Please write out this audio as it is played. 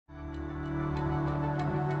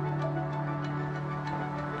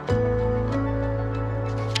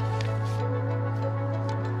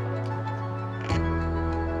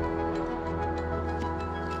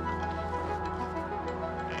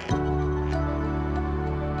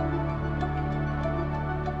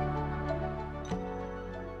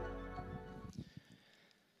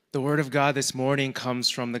The word of God this morning comes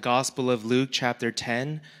from the Gospel of Luke, chapter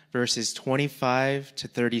 10, verses 25 to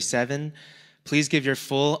 37. Please give your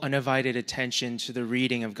full, undivided attention to the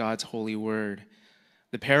reading of God's holy word.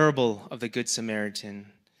 The parable of the Good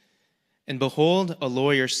Samaritan. And behold, a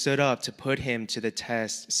lawyer stood up to put him to the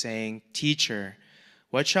test, saying, "Teacher,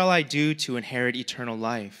 what shall I do to inherit eternal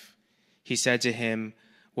life?" He said to him,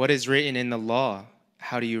 "What is written in the law?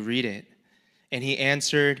 How do you read it?" And he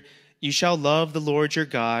answered, "You shall love the Lord your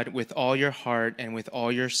God with all your heart and with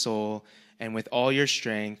all your soul and with all your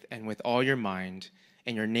strength and with all your mind,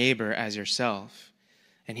 and your neighbor as yourself."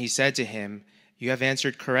 And he said to him, "You have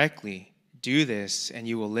answered correctly. Do this, and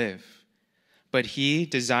you will live." But he,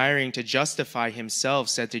 desiring to justify himself,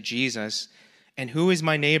 said to Jesus, "And who is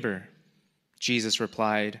my neighbor?" Jesus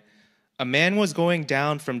replied, "A man was going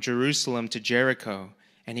down from Jerusalem to Jericho,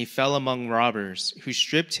 and he fell among robbers, who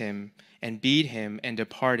stripped him and beat him and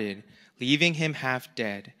departed, leaving him half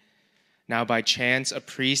dead. Now by chance a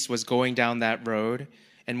priest was going down that road,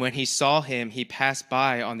 and when he saw him, he passed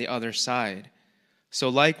by on the other side. So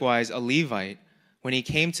likewise a Levite, when he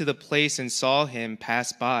came to the place and saw him,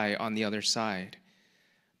 passed by on the other side.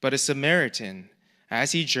 But a Samaritan,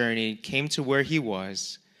 as he journeyed, came to where he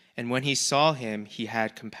was, and when he saw him, he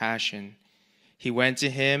had compassion. He went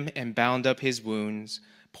to him and bound up his wounds,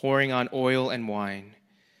 pouring on oil and wine.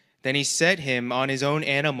 Then he set him on his own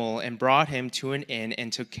animal and brought him to an inn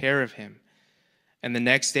and took care of him. And the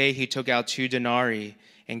next day he took out 2 denarii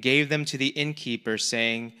and gave them to the innkeeper,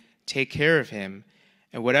 saying, 'Take care of him,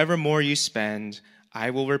 and whatever more you spend,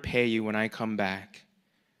 I will repay you when I come back.'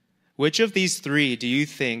 Which of these 3 do you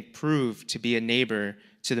think proved to be a neighbor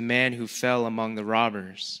to the man who fell among the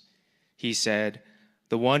robbers?" He said,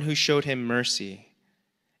 "The one who showed him mercy."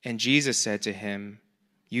 And Jesus said to him,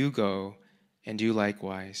 "You go and do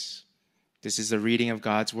likewise." This is the reading of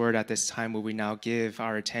God's word. At this time, will we now give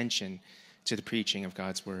our attention to the preaching of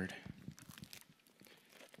God's word.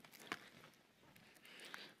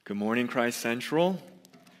 Good morning, Christ Central.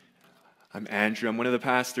 I'm Andrew. I'm one of the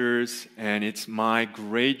pastors, and it's my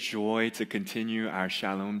great joy to continue our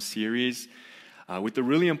Shalom series with the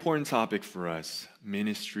really important topic for us,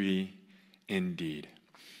 ministry indeed.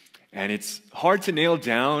 And it's hard to nail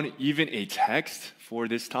down even a text for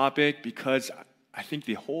this topic because I think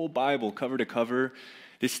the whole Bible, cover to cover,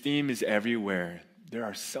 this theme is everywhere. There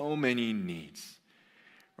are so many needs,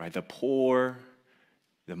 right? The poor,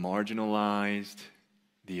 the marginalized,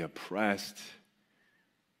 the oppressed,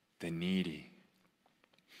 the needy.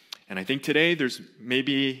 And I think today there's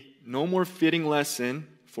maybe no more fitting lesson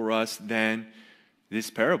for us than this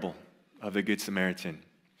parable of the Good Samaritan.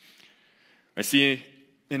 I see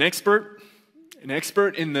an expert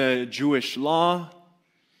in the Jewish law.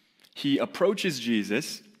 He approaches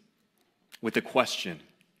Jesus with a question.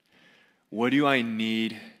 What do I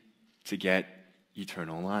need to get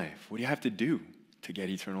eternal life? What do you have to do to get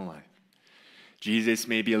eternal life? Jesus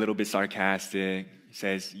may be a little bit sarcastic. He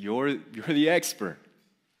says, you're the expert.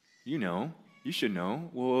 You know, you should know.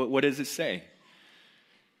 Well, what does it say?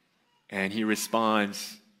 And he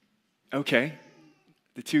responds, okay,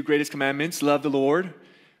 the 2 greatest commandments, love the Lord,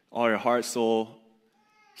 all your heart, soul,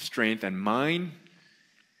 strength, and mind.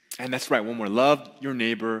 And that's right, one more, love your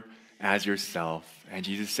neighbor as yourself. And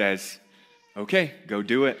Jesus says, okay, go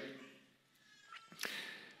do it.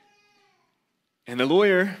 And the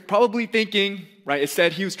lawyer, probably thinking, right, it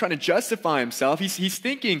said he was trying to justify himself. He's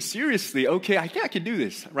thinking seriously, okay, I think I can do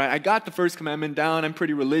this, right? I got the first commandment down. I'm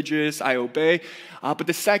pretty religious. I obey. But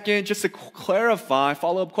the second, just to clarify,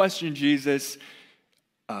 follow-up question, Jesus,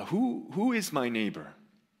 who is my neighbor?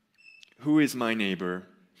 Who is my neighbor?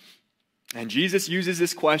 And Jesus uses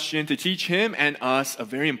this question to teach him and us a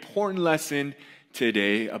very important lesson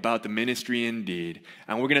today about the ministry indeed.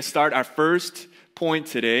 And we're going to start our first point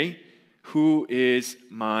today. Who is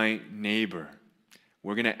my neighbor?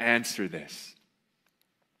 We're going to answer this.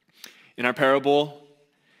 In our parable,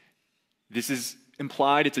 this is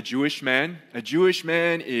implied. It's a Jewish man. A Jewish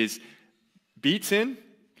man is beaten,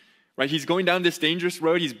 right? He's going down this dangerous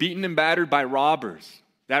road. He's beaten and battered by robbers.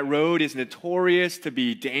 That road is notorious to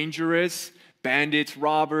be dangerous. Bandits,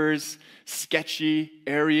 robbers, sketchy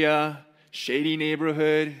area, shady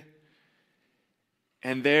neighborhood.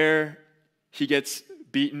 And there he gets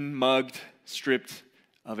beaten, mugged, stripped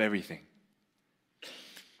of everything.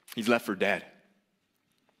 He's left for dead.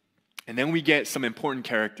 And then we get some important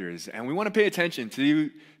characters, and we want to pay attention to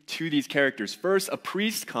these characters. First, a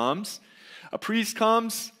priest comes. A priest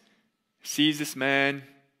comes, sees this man,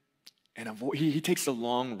 and he takes the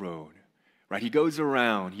long road, right? He goes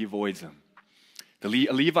around, he avoids him. A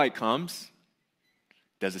Levite comes,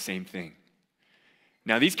 does the same thing.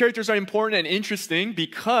 Now, these characters are important and interesting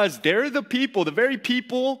because they're the people, the very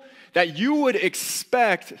people that you would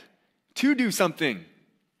expect to do something.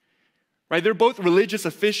 Right? They're both religious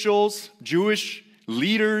officials, Jewish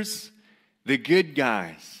leaders, the good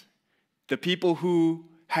guys, the people who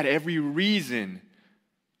had every reason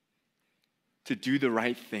to do the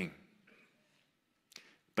right thing.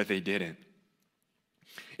 But they didn't.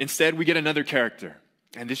 Instead, we get another character,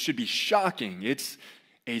 and this should be shocking. It's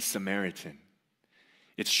a Samaritan.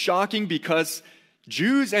 It's shocking because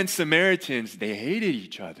Jews and Samaritans, they hated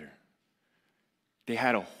each other. They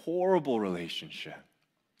had a horrible relationship.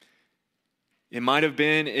 It might have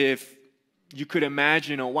been if you could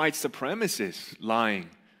imagine a white supremacist lying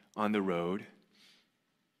on the road,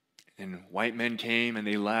 and white men came and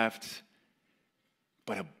they left,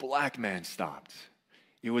 but a black man stopped.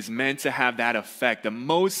 It was meant to have that effect. The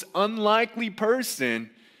most unlikely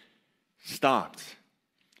person stopped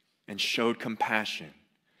and showed compassion.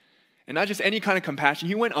 And not just any kind of compassion.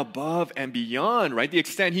 He went above and beyond, right? The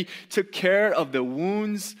extent he took care of the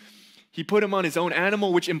wounds. He put him on his own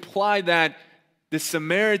animal, which implied that the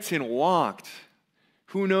Samaritan walked,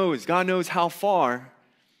 who knows, God knows how far,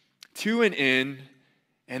 to an inn,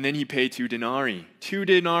 and then he paid 2 denarii. 2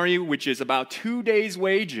 denarii, which is about 2 days'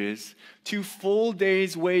 wages, 2 full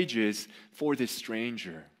days' wages for this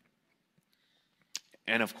stranger.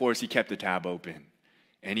 And of course, he kept the tab open.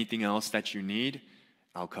 Anything else that you need,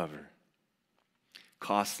 I'll cover.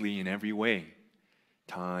 Costly in every way.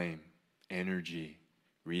 Time, energy,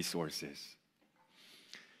 resources.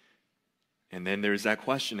 And then there's that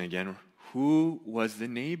question again. Who was the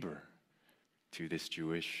neighbor to this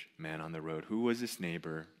Jewish man on the road? Who was this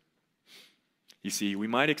neighbor? You see, we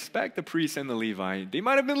might expect the priest and the Levite. They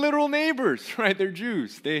might have been literal neighbors, right? They're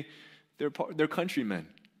Jews. They're countrymen.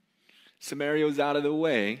 Samaria was out of the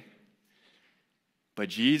way. But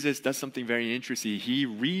Jesus does something very interesting. He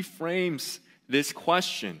reframes this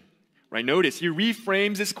question, right? Notice, he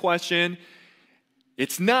reframes this question.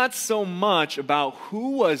 It's not so much about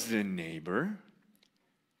who was the neighbor,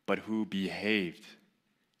 but who behaved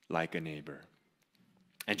like a neighbor.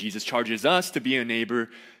 And Jesus charges us to be a neighbor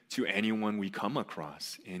to anyone we come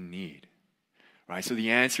across in need. Right? So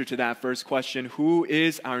the answer to that first question, who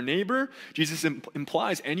is our neighbor? Jesus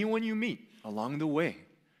implies anyone you meet along the way,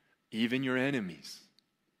 even your enemies.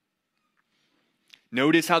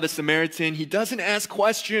 Notice how the Samaritan, he doesn't ask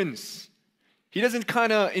questions. He doesn't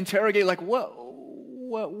kind of interrogate like,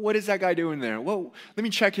 what is that guy doing there? Well, let me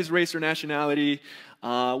check his race or nationality.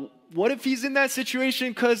 What if he's in that situation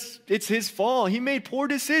because it's his fault? He made poor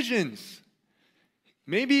decisions.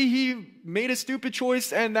 Maybe he made a stupid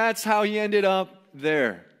choice and that's how he ended up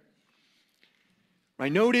there.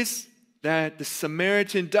 Right? Notice that the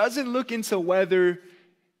Samaritan doesn't look into whether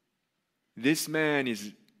this man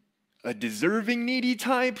is a deserving needy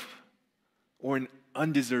type or an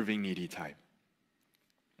undeserving needy type.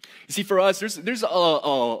 You see, for us, there's a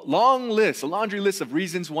long list, a laundry list of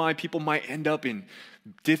reasons why people might end up in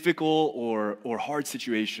difficult or hard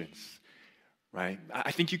situations, right?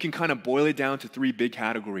 I think you can kind of boil it down to 3 big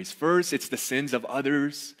categories. First, it's the sins of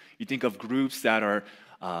others. You think of groups that are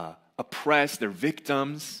oppressed, they're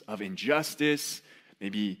victims of injustice,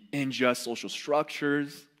 maybe unjust social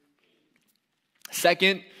structures.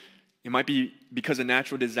 Second, it might be because of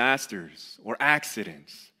natural disasters or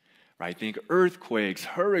accidents, right? Think earthquakes,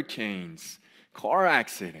 hurricanes, car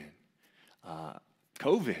accident,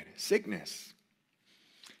 COVID, sickness.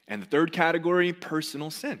 And the third category, personal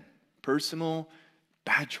sin, personal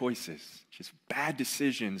bad choices, just bad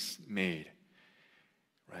decisions made,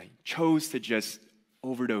 right? Chose to just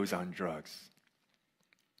overdose on drugs.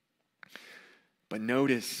 But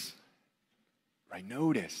notice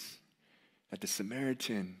that the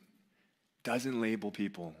Samaritan doesn't label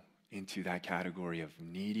people into that category of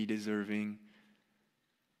needy deserving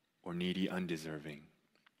or needy undeserving.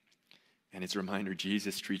 And it's a reminder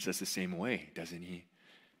Jesus treats us the same way, doesn't he?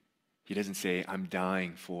 He doesn't say, I'm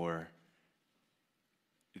dying for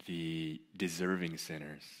the deserving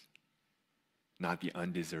sinners, not the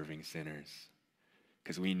undeserving sinners.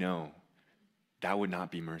 Because we know that would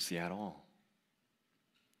not be mercy at all.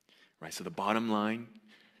 Right? So the bottom line,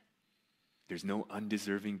 there's no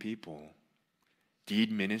undeserving people.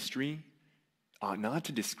 Deed ministry ought not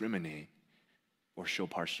to discriminate or show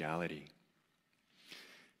partiality.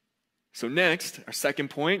 So next, our second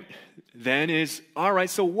point then is, all right,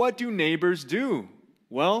 so what do neighbors do?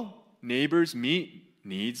 Well, neighbors meet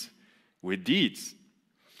needs with deeds.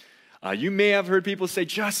 You may have heard people say,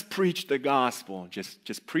 just preach the gospel.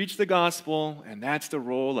 Just preach the gospel, and that's the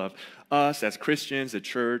role of us as Christians, the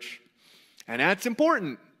church. And that's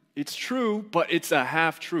important. It's true, but it's a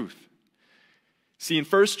half-truth. See, in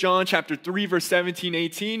 1 John chapter 3, verse 17,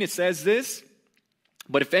 18, it says this,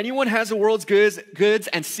 "But if anyone has the world's goods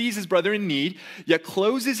and sees his brother in need, yet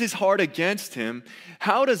closes his heart against him,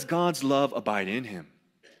 how does God's love abide in him?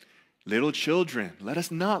 Little children, let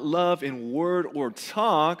us not love in word or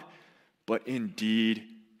talk, but in deed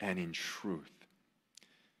and in truth."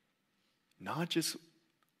 Not just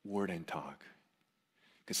word and talk.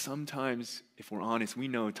 Because sometimes, if we're honest, we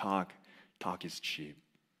know talk is cheap.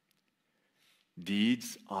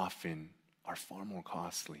 Deeds often are far more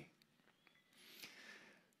costly.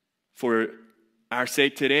 For our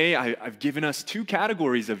sake today, I've given us two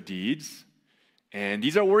categories of deeds. And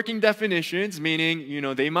these are working definitions,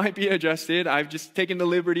 meaning, they might be adjusted. I've just taken the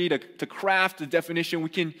liberty to craft a definition we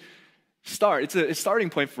can start. It's a starting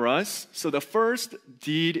point for us. So the first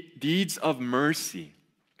deeds of mercy.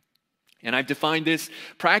 And I've defined this: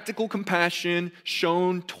 practical compassion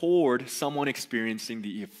shown toward someone experiencing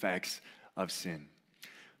the effects of sin.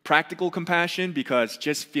 Practical compassion, because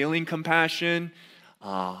just feeling compassion,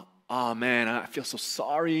 oh man, I feel so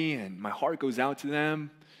sorry, and my heart goes out to them.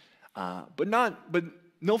 But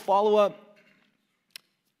no follow-up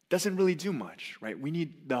doesn't really do much, right? We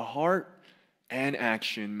need the heart and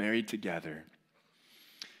action married together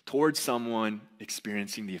towards someone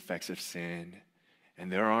experiencing the effects of sin. And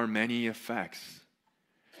there are many effects.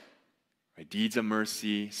 Right? Deeds of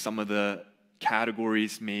mercy, some of the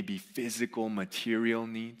categories may be physical, material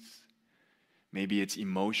needs. Maybe it's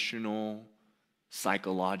emotional,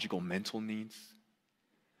 psychological, mental needs.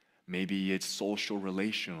 Maybe it's social,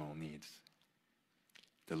 relational needs.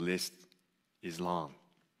 The list is long.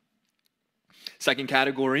 Second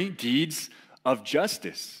category, deeds of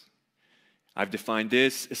justice. I've defined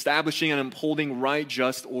this: establishing and upholding right,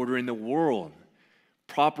 just order in the world.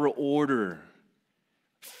 Proper order,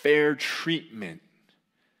 fair treatment,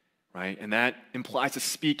 right? And that implies to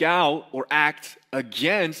speak out or act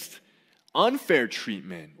against unfair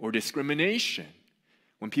treatment or discrimination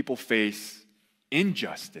when people face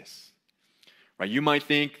injustice, right? You might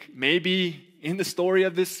think maybe in the story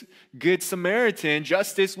of this Good Samaritan,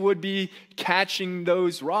 justice would be catching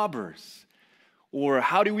those robbers. Or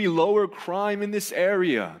how do we lower crime in this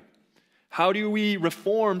area? How do we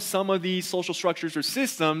reform some of these social structures or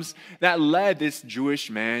systems that led this Jewish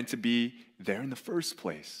man to be there in the first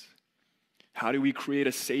place? How do we create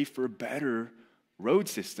a safer, better road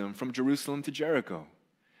system from Jerusalem to Jericho?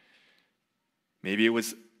 Maybe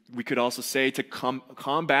we could also say to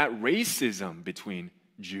combat racism between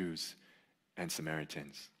Jews and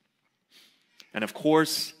Samaritans. And of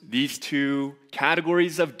course, these two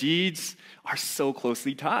categories of deeds are so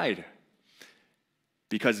closely tied.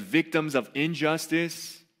 Because victims of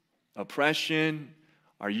injustice, oppression,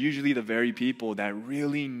 are usually the very people that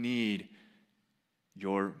really need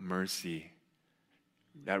your mercy,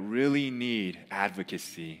 that really need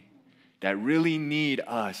advocacy, that really need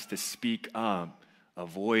us to speak up, a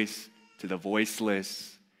voice to the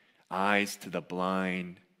voiceless, eyes to the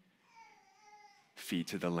blind, feet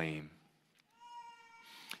to the lame.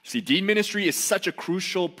 See, deed ministry is such a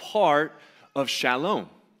crucial part of Shalom,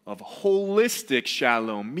 of holistic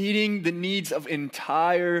shalom, meeting the needs of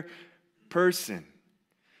entire person.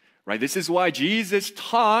 Right? This is why Jesus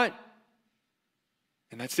taught,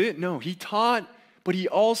 and that's it. No, he taught, but he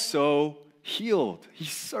also healed. He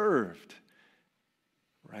served.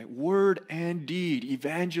 Right? Word and deed,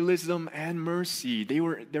 evangelism and mercy,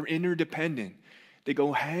 they're interdependent. They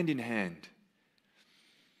go hand in hand.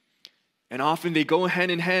 And often they go hand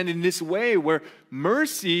in hand in this way where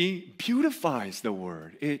mercy beautifies the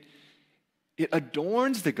word. It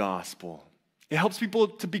adorns the gospel. It helps people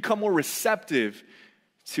to become more receptive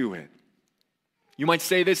to it. You might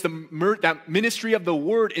say this, that ministry of the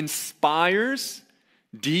word inspires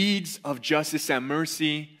deeds of justice and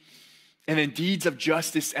mercy, and then deeds of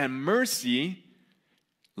justice and mercy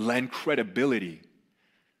lend credibility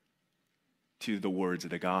to the words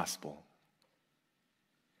of the gospel.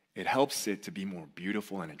 It helps it to be more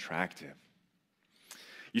beautiful and attractive.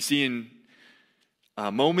 You see, in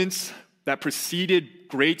moments that preceded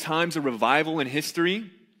great times of revival in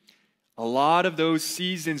history, a lot of those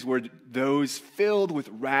seasons were those filled with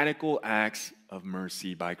radical acts of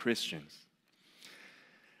mercy by Christians.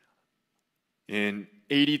 In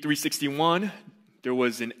AD 361, there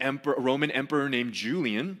was a Roman emperor named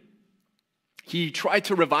Julian. He tried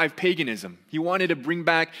to revive paganism. He wanted to bring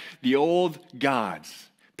back the old gods,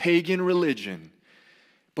 pagan religion.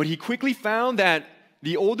 But he quickly found that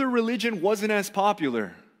the older religion wasn't as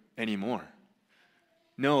popular anymore.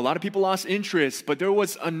 No, a lot of people lost interest, but there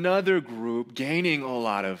was another group gaining a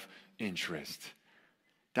lot of interest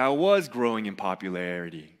that was growing in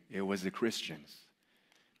popularity. It was the Christians.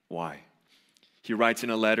 Why? He writes in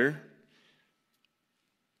a letter,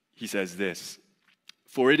 he says this,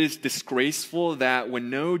 "For it is disgraceful that when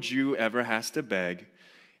no Jew ever has to beg,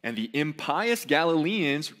 and the impious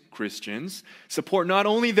Galileans, Christians, support not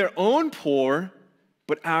only their own poor,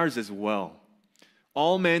 but ours as well.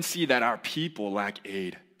 All men see that our people lack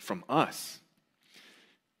aid from us."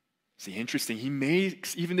 See, interesting, he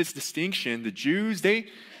makes even this distinction. The Jews, they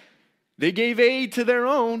gave aid to their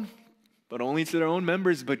own, but only to their own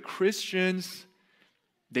members. But Christians,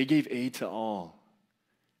 they gave aid to all.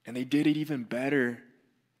 And they did it even better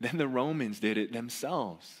than the Romans did it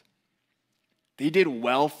themselves. They did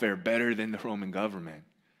welfare better than the Roman government.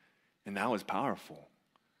 And that was powerful.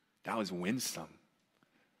 That was winsome.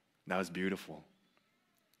 That was beautiful.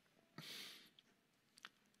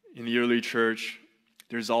 In the early church,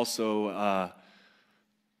 there's also a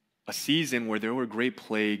season where there were great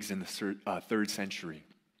plagues in the 3rd century.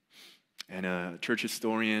 And a church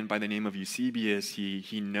historian by the name of Eusebius,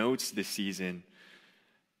 he notes this season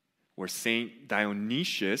where St.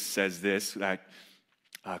 Dionysius says this, that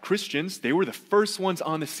Christians, they were the first ones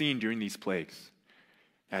on the scene during these plagues.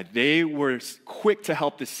 That they were quick to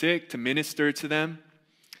help the sick, to minister to them.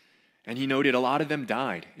 And he noted a lot of them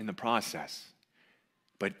died in the process.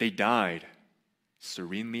 But they died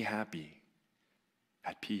serenely happy,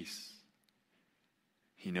 at peace.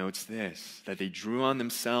 He notes this, that they drew on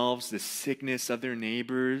themselves the sickness of their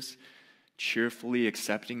neighbors, cheerfully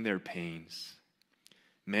accepting their pains.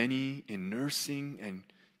 Many, in nursing and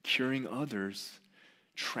curing others,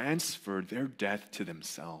 transferred their death to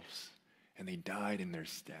themselves, and they died in their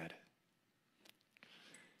stead.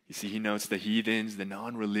 You see, he notes the heathens, the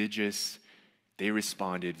non-religious, they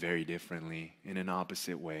responded very differently in an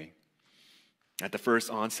opposite way. At the first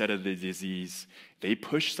onset of the disease, they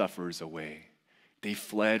pushed sufferers away. They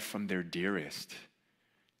fled from their dearest,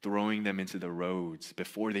 throwing them into the roads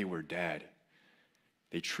before they were dead.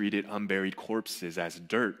 They treated unburied corpses as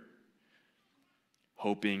dirt,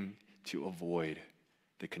 hoping to avoid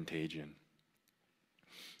the contagion.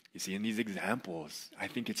 You see, in these examples, I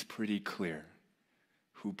think it's pretty clear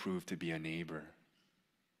who proved to be a neighbor.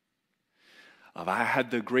 I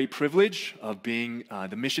had the great privilege of being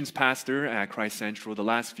the missions pastor at Christ Central the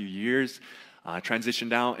last few years,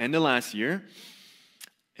 transitioned out end of last year.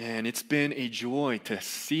 And it's been a joy to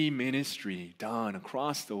see ministry done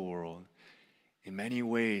across the world, in many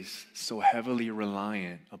ways so heavily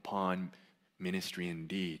reliant upon ministry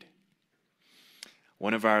indeed.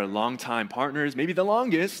 One of our longtime partners, maybe the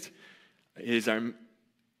longest, is our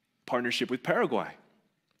partnership with Paraguay.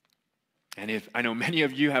 And if I know many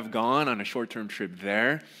of you have gone on a short-term trip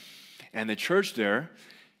there, and the church there,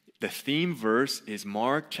 the theme verse is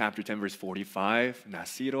Mark chapter 10, verse 45,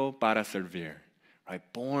 nacido para servir, right?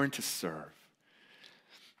 Born to serve.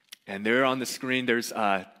 And there on the screen, there's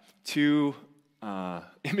two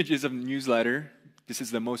images of the newsletter. This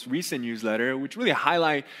is the most recent newsletter, which really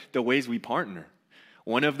highlight the ways we partner.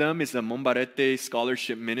 One of them is the Mombarete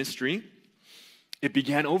Scholarship Ministry. It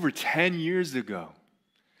began over 10 years ago.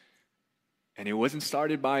 And it wasn't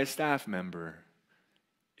started by a staff member.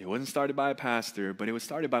 It wasn't started by a pastor, but it was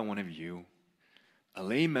started by one of you. A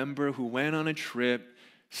lay member who went on a trip,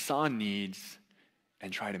 saw needs,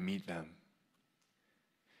 and tried to meet them.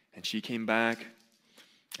 And she came back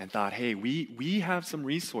and thought, hey, we have some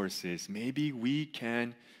resources. Maybe we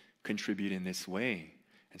can contribute in this way.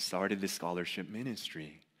 And started this scholarship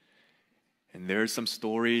ministry. And there's some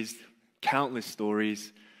stories, countless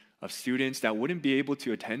stories, of students that wouldn't be able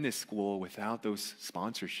to attend this school without those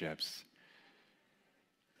sponsorships.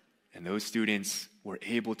 And those students were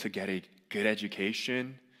able to get a good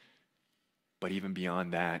education, but even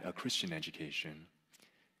beyond that, a Christian education.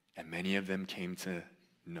 And many of them came to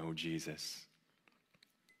know Jesus.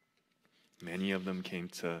 Many of them came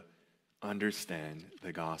to understand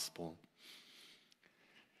the gospel.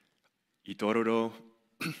 Itororo,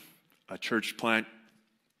 a church plant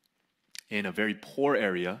in a very poor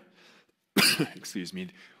area, excuse me,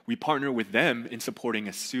 we partner with them in supporting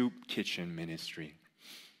a soup kitchen ministry.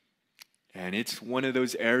 And it's one of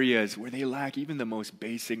those areas where they lack even the most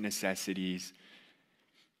basic necessities.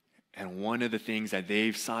 And one of the things that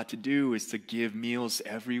they've sought to do is to give meals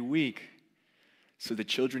every week so the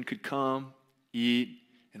children could come, eat,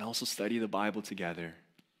 and also study the Bible together.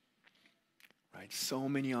 Right? So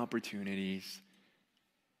many opportunities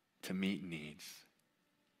to meet needs.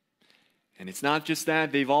 And it's not just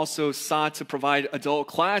that, they've also sought to provide adult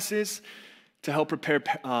classes to help prepare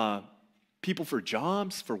people for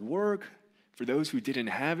jobs, for work, for those who didn't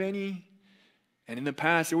have any. And in the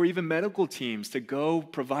past, there were even medical teams to go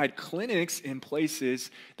provide clinics in places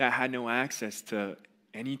that had no access to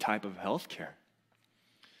any type of health care.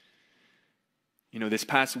 This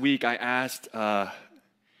past week I asked the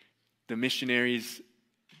missionaries'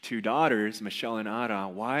 two daughters, Michelle and Ara,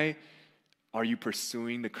 why are you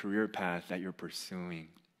pursuing the career path that you're pursuing?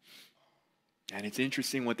 And it's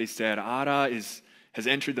interesting what they said. Ara has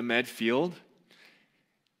entered the med field,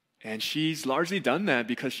 and she's largely done that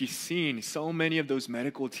because she's seen so many of those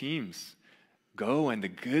medical teams go and the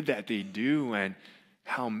good that they do and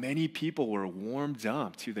how many people were warmed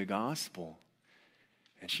up to the gospel.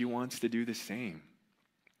 And she wants to do the same.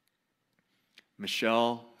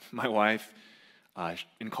 Michelle, my wife,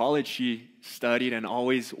 in college, she studied and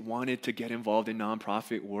always wanted to get involved in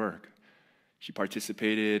nonprofit work. She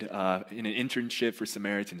participated in an internship for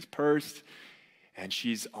Samaritan's Purse, and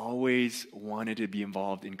she's always wanted to be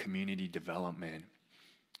involved in community development.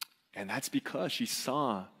 And that's because she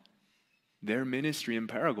saw their ministry in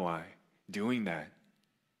Paraguay doing that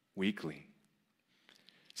weekly.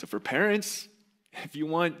 So for parents, if you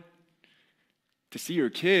want to see your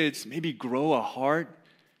kids maybe grow a heart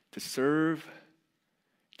to serve,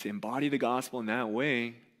 to embody the gospel in that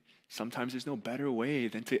way, sometimes there's no better way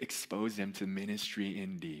than to expose them to ministry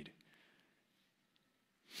indeed.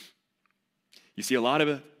 You see, a lot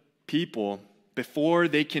of people, before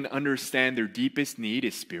they can understand their deepest need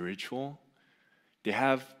is spiritual, they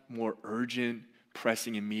have more urgent,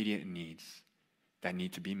 pressing, immediate needs that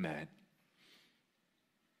need to be met.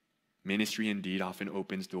 Ministry indeed often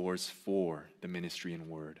opens doors for the ministry in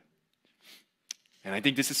word. And I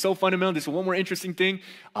think this is so fundamental. This is one more interesting thing.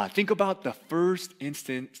 Think about the first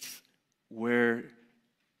instance where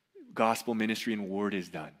gospel ministry in word is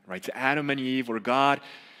done, right? To Adam and Eve, where God,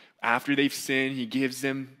 after they've sinned, he gives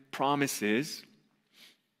them promises.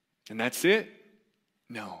 And that's it?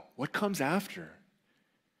 No. What comes after?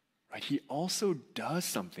 Right? He also does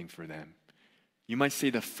something for them. You might say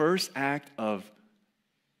the first act of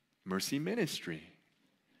mercy ministry.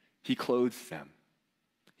 He clothes them.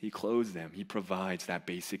 He clothes them. He provides that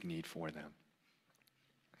basic need for them.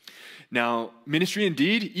 Now, ministry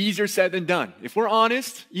indeed, easier said than done. If we're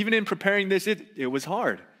honest, even in preparing this, it was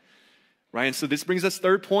hard. Right? And so this brings us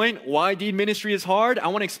third point. Why indeed ministry is hard? I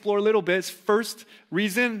want to explore a little bit. First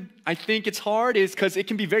reason I think it's hard is because it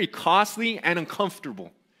can be very costly and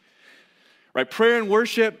uncomfortable. Right? Prayer and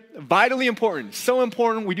worship, vitally important. So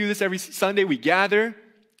important. We do this every Sunday. We gather.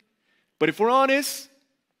 But if we're honest,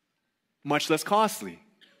 much less costly.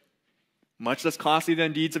 Much less costly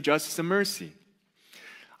than deeds of justice and mercy.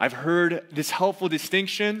 I've heard this helpful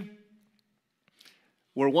distinction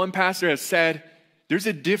where one pastor has said, there's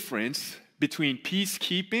a difference between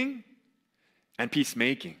peacekeeping and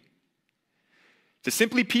peacemaking. To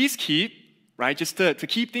simply peacekeep, right, just to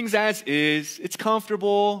keep things as is, it's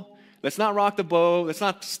comfortable, let's not rock the boat, let's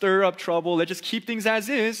not stir up trouble, let's just keep things as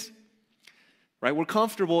is, right, we're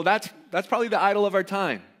comfortable, that's probably the idol of our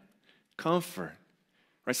time, comfort.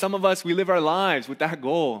 Right? Some of us, we live our lives with that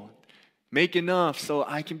goal. Make enough so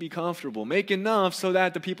I can be comfortable. Make enough so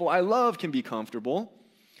that the people I love can be comfortable.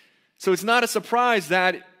 So it's not a surprise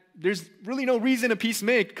that there's really no reason to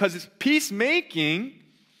peacemake, because peacemaking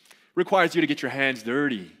requires you to get your hands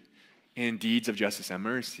dirty in deeds of justice and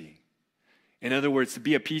mercy. In other words, to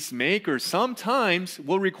be a peacemaker sometimes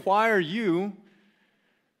will require you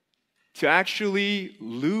to actually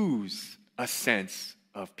lose a sense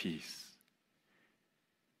of peace.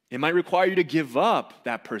 It might require you to give up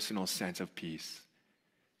that personal sense of peace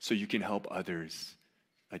so you can help others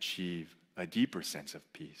achieve a deeper sense of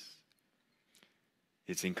peace.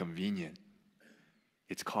 It's inconvenient.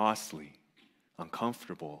 It's costly,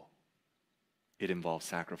 uncomfortable. It involves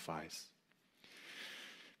sacrifice.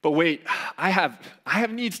 But wait, I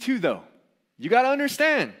have needs too, though. You got to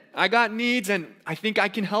understand, I got needs, and I think I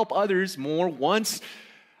can help others more once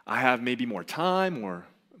I have maybe more time,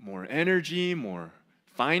 more energy, more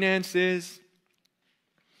finances.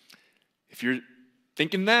 If you're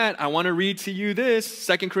thinking that, I want to read to you this,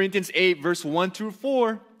 2 Corinthians 8, verse 1 through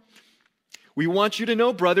 4. We want you to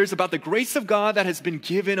know, brothers, about the grace of God that has been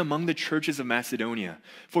given among the churches of Macedonia.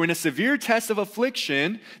 For in a severe test of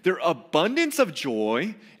affliction, their abundance of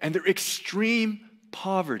joy and their extreme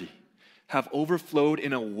poverty have overflowed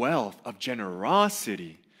in a wealth of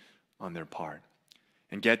generosity on their part.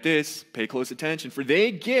 And get this, pay close attention, for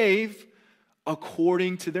they gave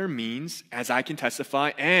according to their means, as I can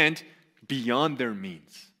testify, and beyond their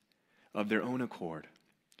means, of their own accord,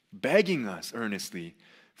 begging us earnestly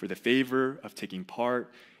for the favor of taking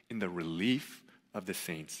part in the relief of the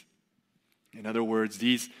saints. In other words,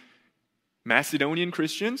 these Macedonian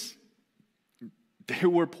Christians, they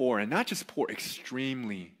were poor, and not just poor,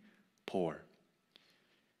 extremely poor,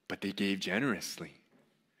 but they gave generously.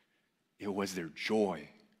 It was their joy,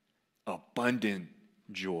 abundant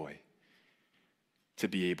joy. to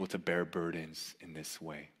be able to bear burdens in this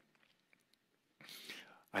way.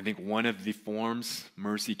 I think one of the forms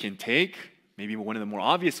mercy can take, maybe one of the more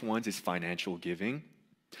obvious ones, is financial giving.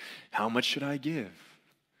 How much should I give?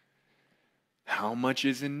 How much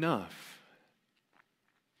is enough?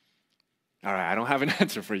 All right, I don't have an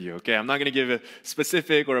answer for you, okay? I'm not going to give a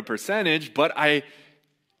specific or a percentage, but I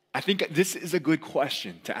think this is a good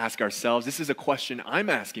question to ask ourselves. This is a question I'm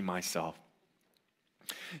asking myself.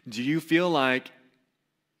 Do you feel like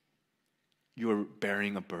you're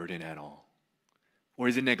bearing a burden at all? Or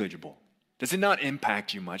is it negligible? Does it not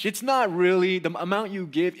impact you much? It's not really, the amount you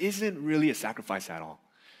give isn't really a sacrifice at all.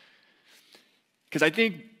 Because I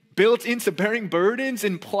think built into bearing burdens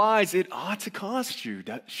implies it ought to cost you,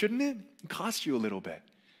 shouldn't it? It cost you a little bit.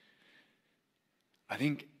 I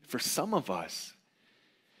think for some of us,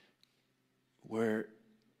 where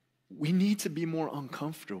we need to be more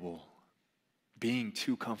uncomfortable being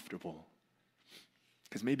too comfortable.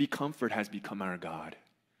 Because maybe comfort has become our God,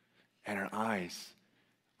 and our eyes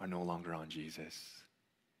are no longer on Jesus.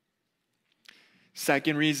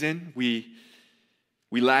 Second reason, we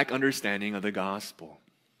lack understanding of the gospel.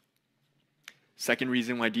 Second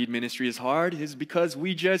reason why deed ministry is hard is because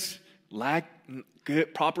we just lack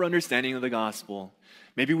good, proper understanding of the gospel.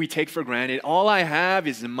 Maybe we take for granted, all I have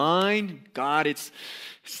is mine. God, it's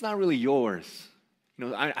not really yours. You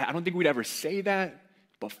know, I don't think we'd ever say that,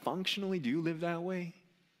 but functionally, do you live that way?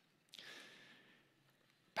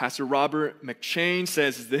 Pastor Robert McChain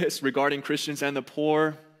says this regarding Christians and the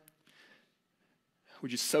poor.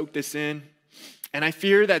 Would you soak this in? And I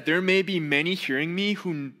fear that there may be many hearing me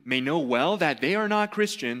who may know well that they are not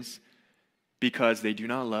Christians because they do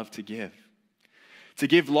not love to give. To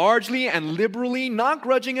give largely and liberally, not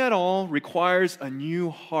grudging at all, requires a new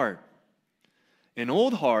heart. An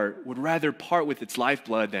old heart would rather part with its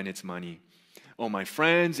lifeblood than its money. Oh, my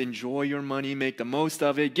friends, enjoy your money, make the most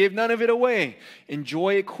of it, give none of it away.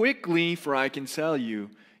 Enjoy it quickly, for I can tell you,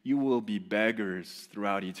 you will be beggars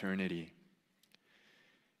throughout eternity.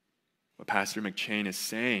 What Pastor McChain is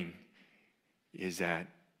saying is that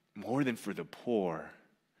more than for the poor,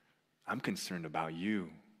 I'm concerned about you,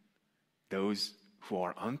 those who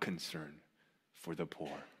are unconcerned for the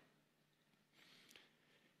poor.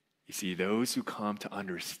 You see, those who come to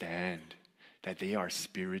understand that they are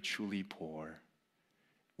spiritually poor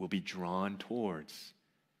will be drawn towards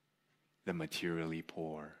the materially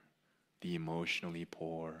poor, the emotionally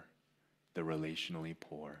poor, the relationally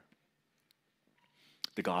poor.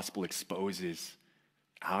 The gospel exposes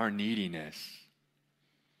our neediness,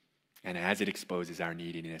 and as it exposes our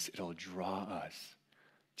neediness, it'll draw us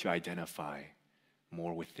to identify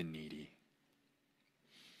more with the needy.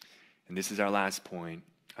 And this is our last point,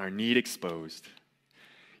 our need exposed.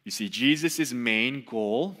 You see, Jesus' main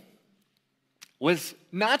goal was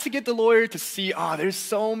not to get the lawyer to see, there's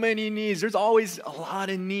so many needs. There's always a lot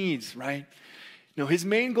of needs, right? No, his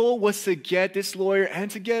main goal was to get this lawyer and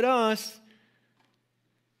to get us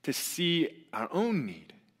to see our own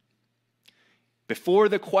need. Before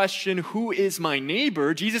the question, who is my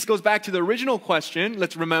neighbor, Jesus goes back to the original question.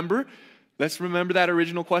 Let's remember that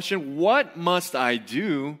original question. What must I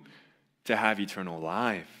do to have eternal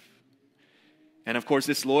life? And of course,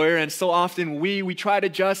 this lawyer, and so often we try to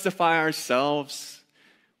justify ourselves.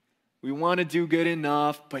 We want to do good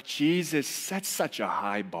enough, but Jesus sets a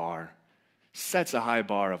high bar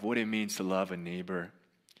of what it means to love a neighbor,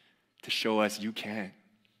 to show us you can't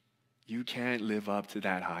live up to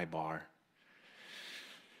that high bar.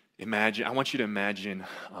 I want you to imagine,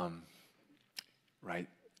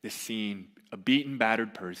 this scene, a beaten,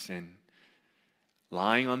 battered person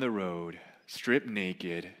lying on the road, stripped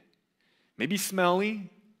naked, maybe smelly,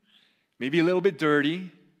 maybe a little bit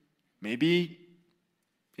dirty, maybe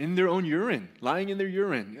in their own urine, lying in their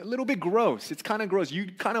urine. A little bit gross. It's kind of gross.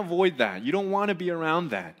 You kind of avoid that. You don't want to be around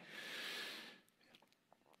that.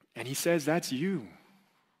 And he says, that's you.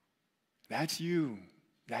 That's you.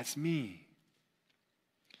 That's me.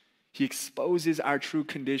 He exposes our true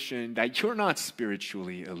condition that you're not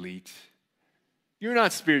spiritually elite. You're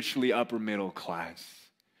not spiritually upper middle class.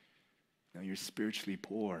 No, you're spiritually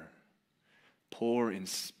poor. Poor in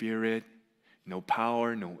spirit, no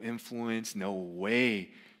power, no influence, no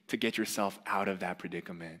way to get yourself out of that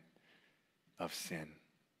predicament of sin.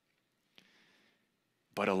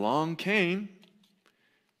 But along came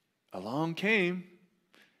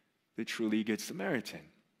the truly good Samaritan.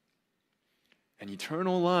 And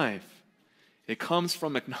eternal life, it comes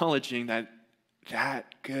from acknowledging that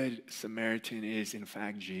good Samaritan is in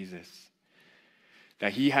fact Jesus.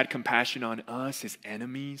 That he had compassion on us, his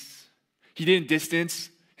enemies. He didn't distance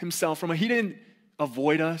himself from us. He didn't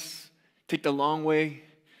avoid us, take the long way,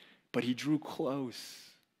 but he drew close.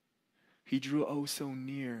 He drew oh so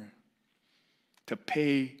near to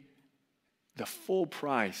pay the full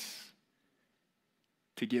price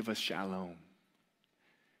to give us shalom.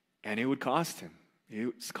 And it would cost him.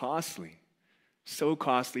 It was costly. So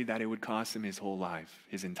costly that it would cost him his whole life,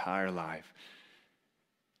 his entire life.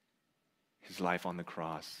 His life on the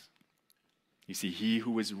cross. You see, he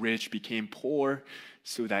who was rich became poor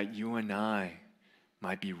so that you and I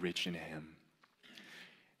might be rich in him.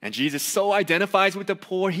 And Jesus so identifies with the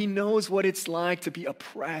poor. He knows what it's like to be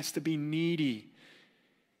oppressed, to be needy,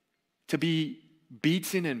 to be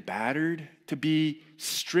beaten and battered, to be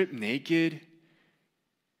stripped naked,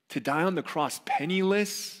 to die on the cross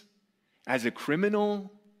penniless as a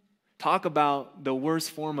criminal. Talk about the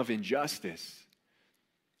worst form of injustice.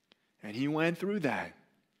 And he went through that.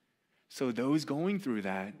 So those going through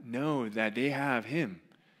that know that they have him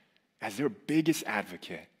as their biggest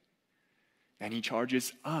advocate. And he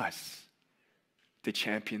charges us to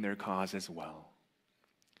champion their cause as well.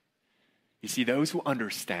 You see, those who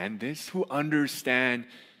understand this, who understand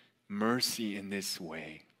mercy in this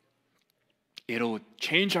way, it'll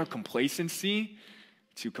change our complacency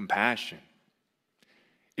to compassion.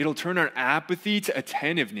 It'll turn our apathy to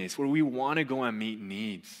attentiveness, where we want to go and meet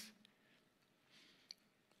needs.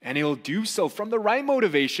 And it'll do so from the right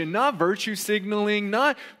motivation, not virtue signaling,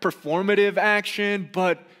 not performative action,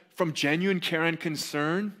 but from genuine care and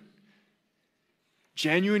concern.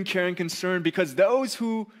 Genuine care and concern, because those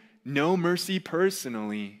who know mercy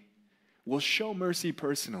personally will show mercy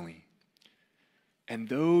personally. And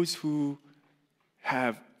those who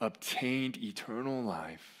have obtained eternal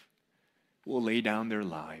life will lay down their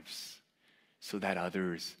lives so that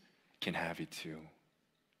others can have it too.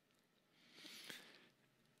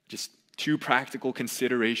 Just two practical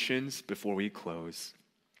considerations before we close.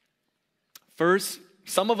 First,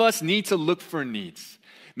 some of us need to look for needs.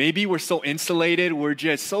 Maybe we're so insulated, we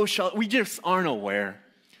just aren't aware.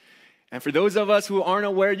 And for those of us who aren't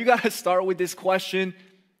aware, you got to start with this question: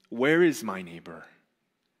 where is my neighbor?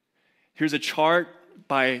 Here's a chart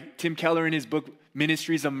by Tim Keller in his book,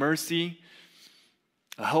 Ministries of Mercy.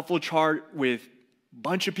 A helpful chart with a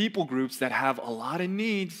bunch of people groups that have a lot of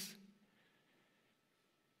needs.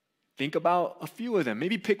 Think about a few of them.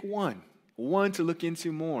 Maybe pick one to look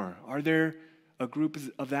into more. Are there a group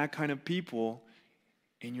of that kind of people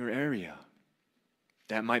in your area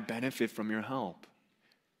that might benefit from your help?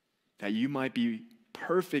 That you might be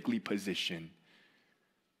perfectly positioned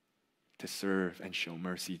to serve and show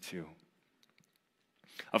mercy to.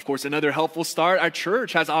 Of course, another helpful start, our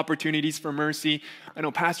church has opportunities for mercy. I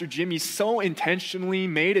know Pastor Jimmy so intentionally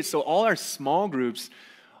made it so all our small groups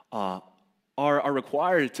are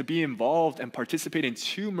required to be involved and participate in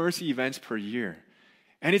 2 mercy events per year.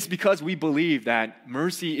 And it's because we believe that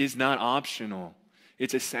mercy is not optional.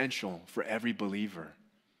 It's essential for every believer.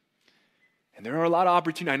 And there are a lot of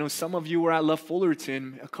opportunities. I know some of you were at Love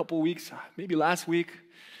Fullerton a couple weeks, maybe last week.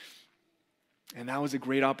 And that was a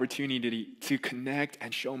great opportunity to connect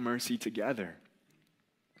and show mercy together.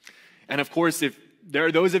 And of course, if there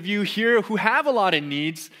are those of you here who have a lot of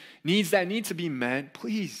needs that need to be met,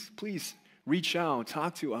 please reach out,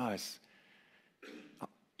 talk to us.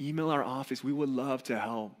 Email our office. We would love to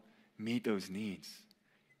help meet those needs.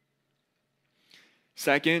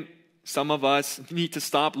 Second, some of us need to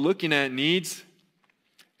stop looking at needs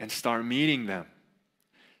and start meeting them.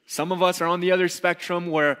 Some of us are on the other spectrum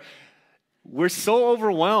where we're so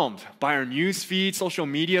overwhelmed by our news feeds, social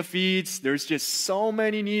media feeds. There's just so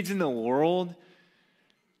many needs in the world.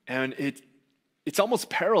 And it's almost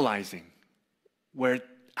paralyzing, where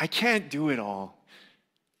I can't do it all.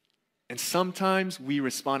 And sometimes we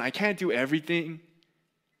respond, I can't do everything,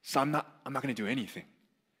 so I'm not going to do anything.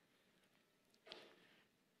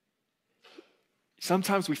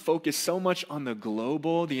 Sometimes we focus so much on the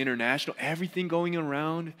global, the international, everything going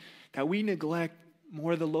around, that we neglect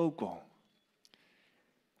more of the local.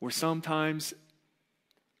 Where sometimes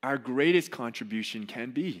our greatest contribution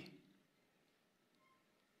can be.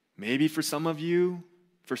 Maybe for some of you,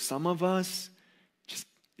 for some of us,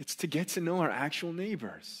 it's to get to know our actual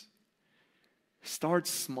neighbors. Start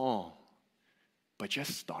small, but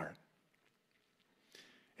just start.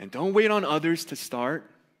 And don't wait on others to start.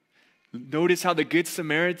 Notice how the Good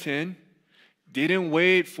Samaritan didn't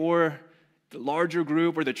wait for the larger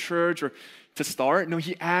group or the church or to start. No,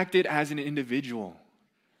 he acted as an individual.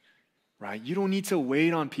 Right? You don't need to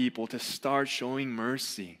wait on people to start showing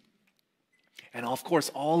mercy. And of course,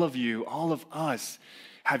 all of you, all of us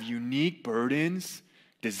have unique burdens,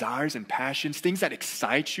 desires, and passions, things that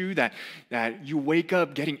excite you, that you wake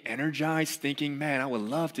up getting energized, thinking, man, I would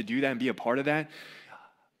love to do that and be a part of that.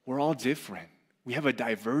 We're all different. We have a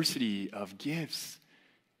diversity of gifts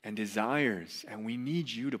and desires, and we need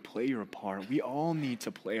you to play your part. We all need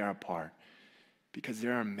to play our part because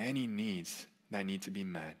there are many needs that need to be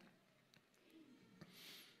met.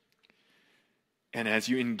 And as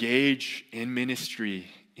you engage in ministry,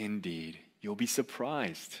 indeed, you'll be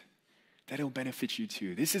surprised that it'll benefit you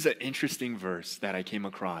too. This is an interesting verse that I came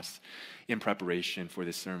across in preparation for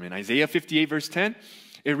this sermon. Isaiah 58 verse 10,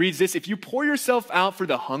 it reads this: if you pour yourself out for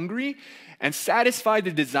the hungry and satisfy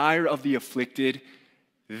the desire of the afflicted,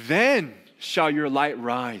 then shall your light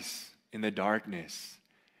rise in the darkness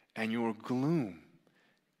and your gloom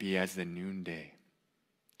be as the noonday.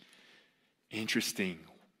 Interesting.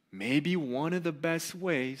 Maybe one of the best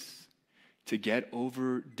ways to get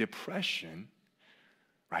over depression,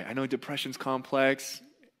 right? I know depression's complex,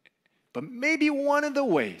 but maybe one of the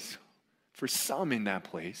ways, for some in that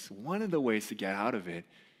place, one of the ways to get out of it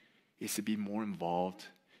is to be more involved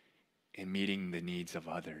in meeting the needs of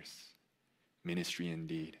others. Ministry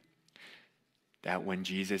indeed. That when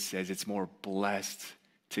Jesus says it's more blessed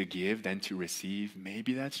to give than to receive,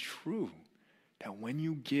 maybe that's true. That when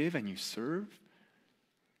you give and you serve,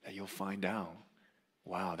 that you'll find out,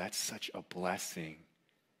 wow, that's such a blessing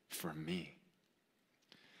for me.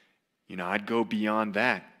 You know, I'd go beyond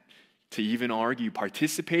that to even argue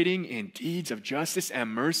participating in deeds of justice and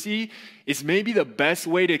mercy is maybe the best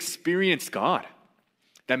way to experience God.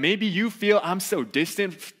 That maybe you feel, I'm so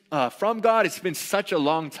distant from God. It's been such a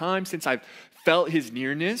long time since I've felt his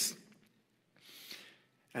nearness.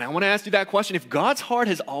 And I want to ask you that question. If God's heart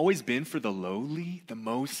has always been for the lowly, the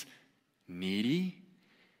most needy,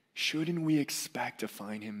 shouldn't we expect to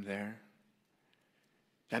find him there?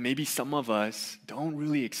 That maybe some of us don't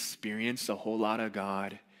really experience a whole lot of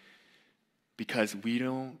God because we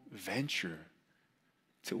don't venture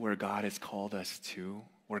to where God has called us to,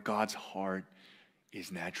 where God's heart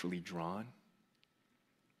is naturally drawn.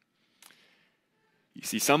 You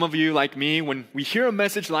see, some of you, like me, when we hear a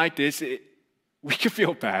message like this, we can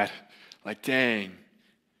feel bad. Like, dang,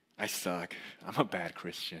 I suck. I'm a bad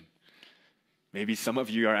Christian. Maybe some of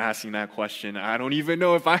you are asking that question. I don't even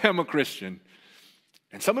know if I am a Christian.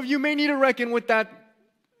 And some of you may need to reckon with that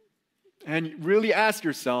and really ask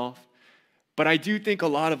yourself. But I do think a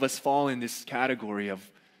lot of us fall in this category of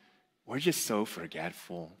we're just so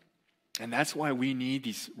forgetful. And that's why we need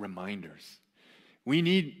these reminders. We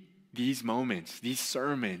need these moments, these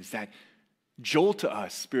sermons that jolt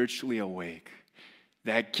us spiritually awake,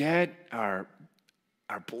 that get our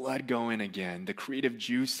blood going again, the creative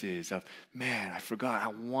juices of, man, I forgot, I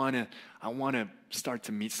want to start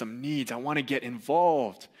to meet some needs. I want to get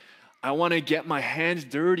involved. I want to get my hands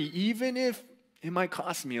dirty, even if it might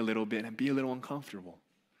cost me a little bit and be a little uncomfortable.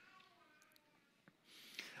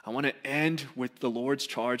 I want to end with the Lord's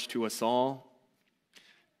charge to us all,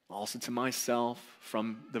 also to myself,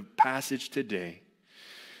 from the passage today.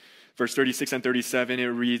 Verse 36 and 37, it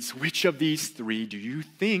reads, which of these three do you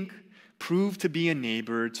think proved to be a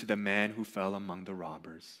neighbor to the man who fell among the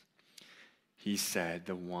robbers? He said,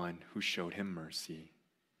 the one who showed him mercy.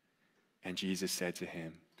 And Jesus said to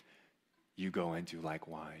him, you go and do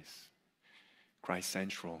likewise. Christ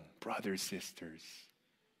Central, brothers, sisters,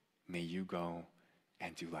 may you go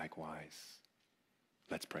and do likewise.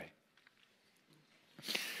 Let's pray.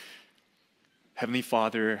 Heavenly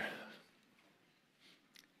Father,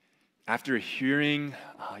 after hearing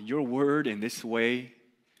your word in this way,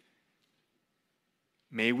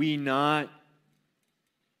 may we not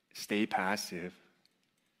stay passive.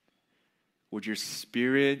 Would your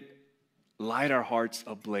Spirit light our hearts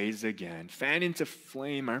ablaze again, fan into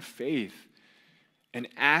flame our faith, an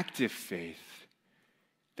active faith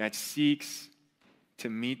that seeks to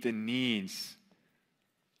meet the needs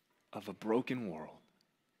of a broken world.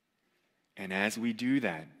 And as we do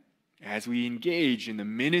that, as we engage in the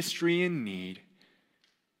ministry in need,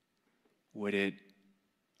 would it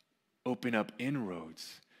open up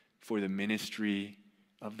inroads for the ministry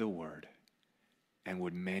of the word? And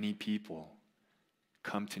would many people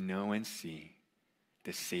come to know and see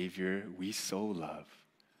the Savior we so love,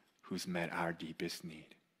 who's met our deepest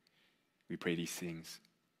need? We pray these things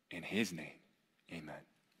in his name. Amen.